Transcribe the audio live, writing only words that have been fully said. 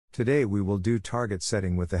Today we will do target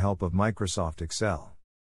setting with the help of Microsoft Excel.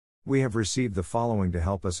 We have received the following to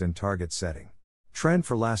help us in target setting: trend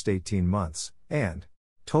for last 18 months, and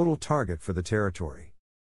total target for the territory.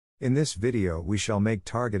 In this video we shall make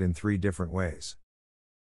target in 3 different ways.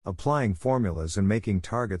 Applying formulas and making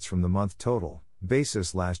targets from the month total,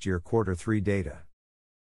 basis last year Q3 data.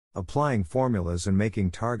 Applying formulas and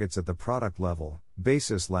making targets at the product level,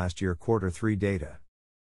 basis last year Q3 data.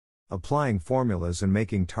 Applying formulas and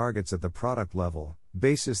making targets at the product level,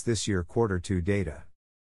 basis this year Q2 data.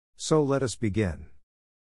 So let us begin.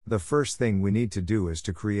 The first thing we need to do is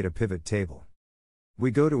to create a pivot table. We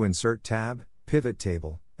go to Insert tab, Pivot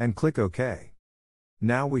Table, and click OK.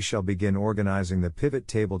 Now we shall begin organizing the pivot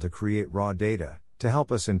table to create raw data, to help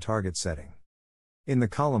us in target setting. In the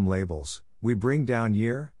column labels, we bring down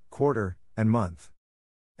year, quarter, and month.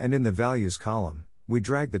 And in the values column, we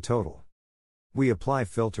drag the total. We apply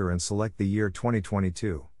filter and select the year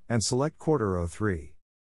 2022, and select quarter 03.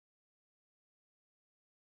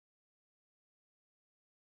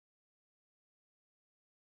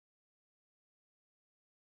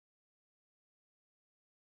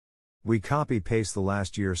 We copy-paste the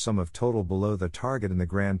last year sum of total below the target in the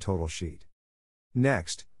grand total sheet.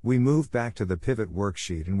 Next, we move back to the pivot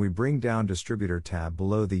worksheet and we bring down distributor tab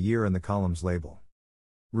below the year and the columns label.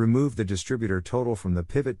 Remove the distributor total from the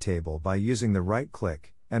pivot table by using the right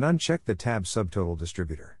click, and uncheck the tab subtotal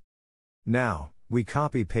distributor. Now, we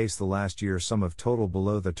copy-paste the last year sum of total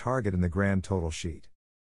below the target in the grand total sheet.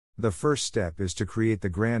 The first step is to create the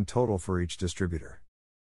grand total for each distributor.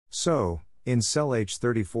 So, in cell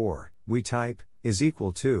H34, we type, is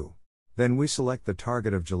equal to, then we select the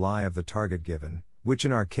target of July of the target given, which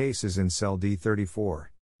in our case is in cell D34,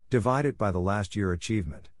 divide it by the last year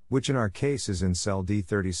achievement, which in our case is in cell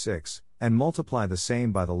D36, and multiply the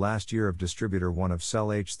same by the last year of distributor 1 of cell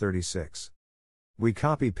H36. We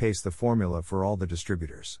copy-paste the formula for all the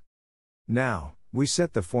distributors. Now, we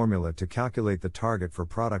set the formula to calculate the target for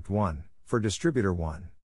product 1, for distributor 1.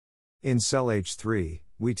 In cell H3,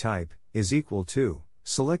 we type, is equal to,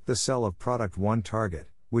 select the cell of product 1 target,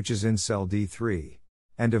 which is in cell D3,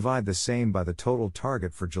 and divide the same by the total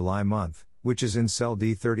target for July month, which is in cell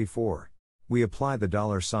D34. We apply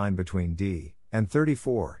the $sign between D and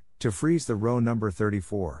 34 to freeze the row number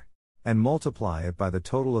 34, and multiply it by the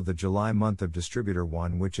total of the July month of distributor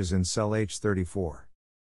 1, which is in cell H34.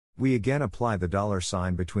 We again apply the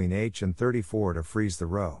 $sign between H and 34 to freeze the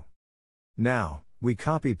row. Now, we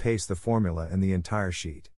copy-paste the formula in the entire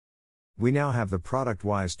sheet. We now have the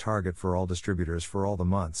product-wise target for all distributors for all the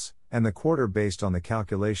months, and the quarter based on the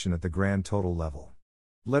calculation at the grand total level.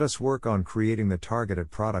 Let us work on creating the target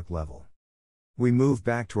at product level. We move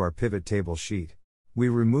back to our pivot table sheet. We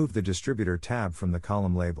remove the distributor tab from the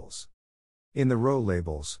column labels. In the row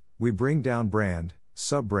labels, we bring down brand,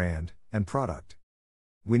 sub-brand, and product.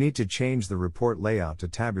 We need to change the report layout to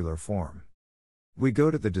tabular form. We go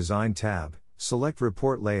to the Design tab, select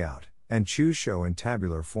Report Layout, and choose Show in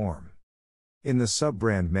Tabular Form. In the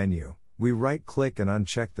sub-brand menu, we right-click and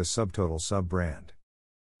uncheck the subtotal sub-brand.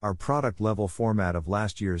 Our product level format of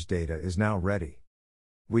last year's data is now ready.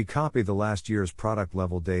 We copy the last year's product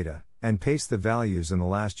level data, and paste the values in the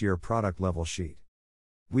last year product level sheet.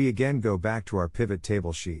 We again go back to our pivot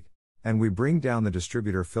table sheet, and we bring down the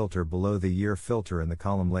distributor filter below the year filter in the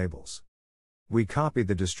column labels. We copy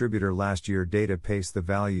the distributor last year data, paste the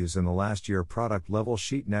values in the last year product level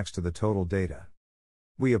sheet next to the total data.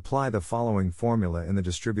 We apply the following formula in the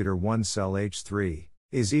distributor 1 cell H3,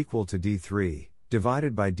 is equal to D3,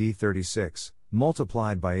 divided by D36,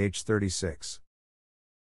 multiplied by H36.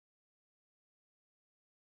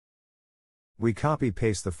 We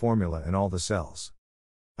copy-paste the formula in all the cells.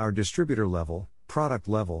 Our distributor level, product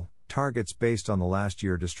level, targets based on the last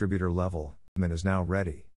year distributor level, is now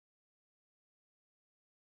ready.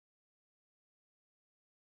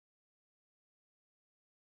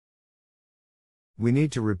 We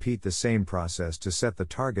need to repeat the same process to set the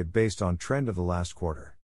target based on trend of the last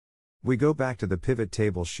quarter. We go back to the pivot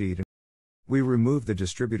table sheet and we remove the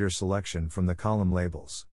distributor selection from the column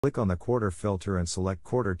labels. Click on the quarter filter and select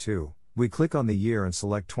quarter 2. We click on the year and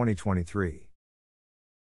select 2023.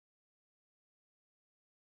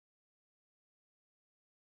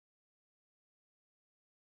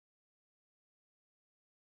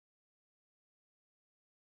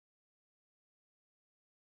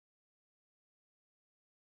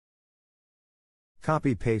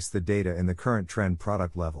 Copy-paste the data in the current trend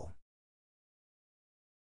product level.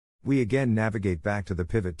 We again navigate back to the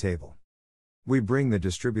pivot table. We bring the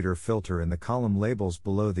distributor filter in the column labels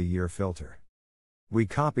below the year filter. We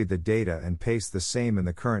copy the data and paste the same in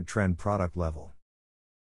the current trend product level.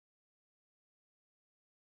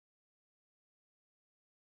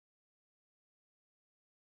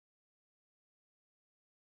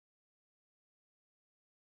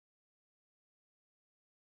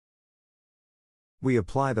 We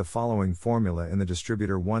apply the following formula in the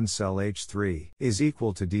distributor: 1 cell H3 is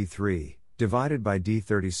equal to D3, divided by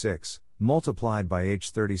D36, multiplied by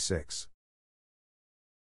H36.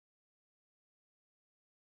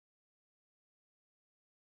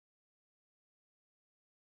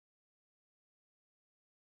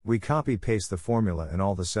 We copy-paste the formula in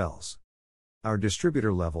all the cells. Our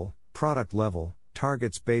distributor level, product level,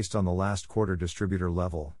 targets based on the last quarter distributor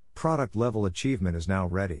level, product level achievement is now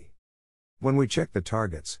ready. When we check the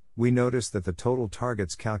targets, we notice that the total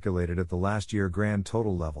targets calculated at the last year grand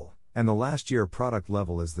total level, and the last year product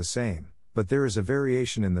level is the same, but there is a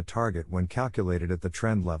variation in the target when calculated at the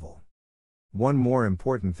trend level. One more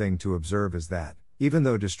important thing to observe is that, even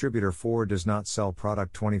though distributor 4 does not sell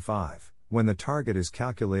product 25, when the target is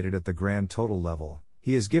calculated at the grand total level,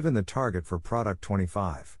 he is given the target for product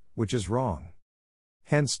 25, which is wrong.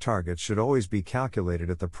 Hence, targets should always be calculated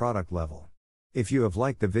at the product level. If you have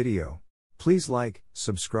liked the video, please like,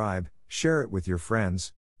 subscribe, share it with your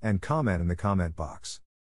friends, and comment in the comment box.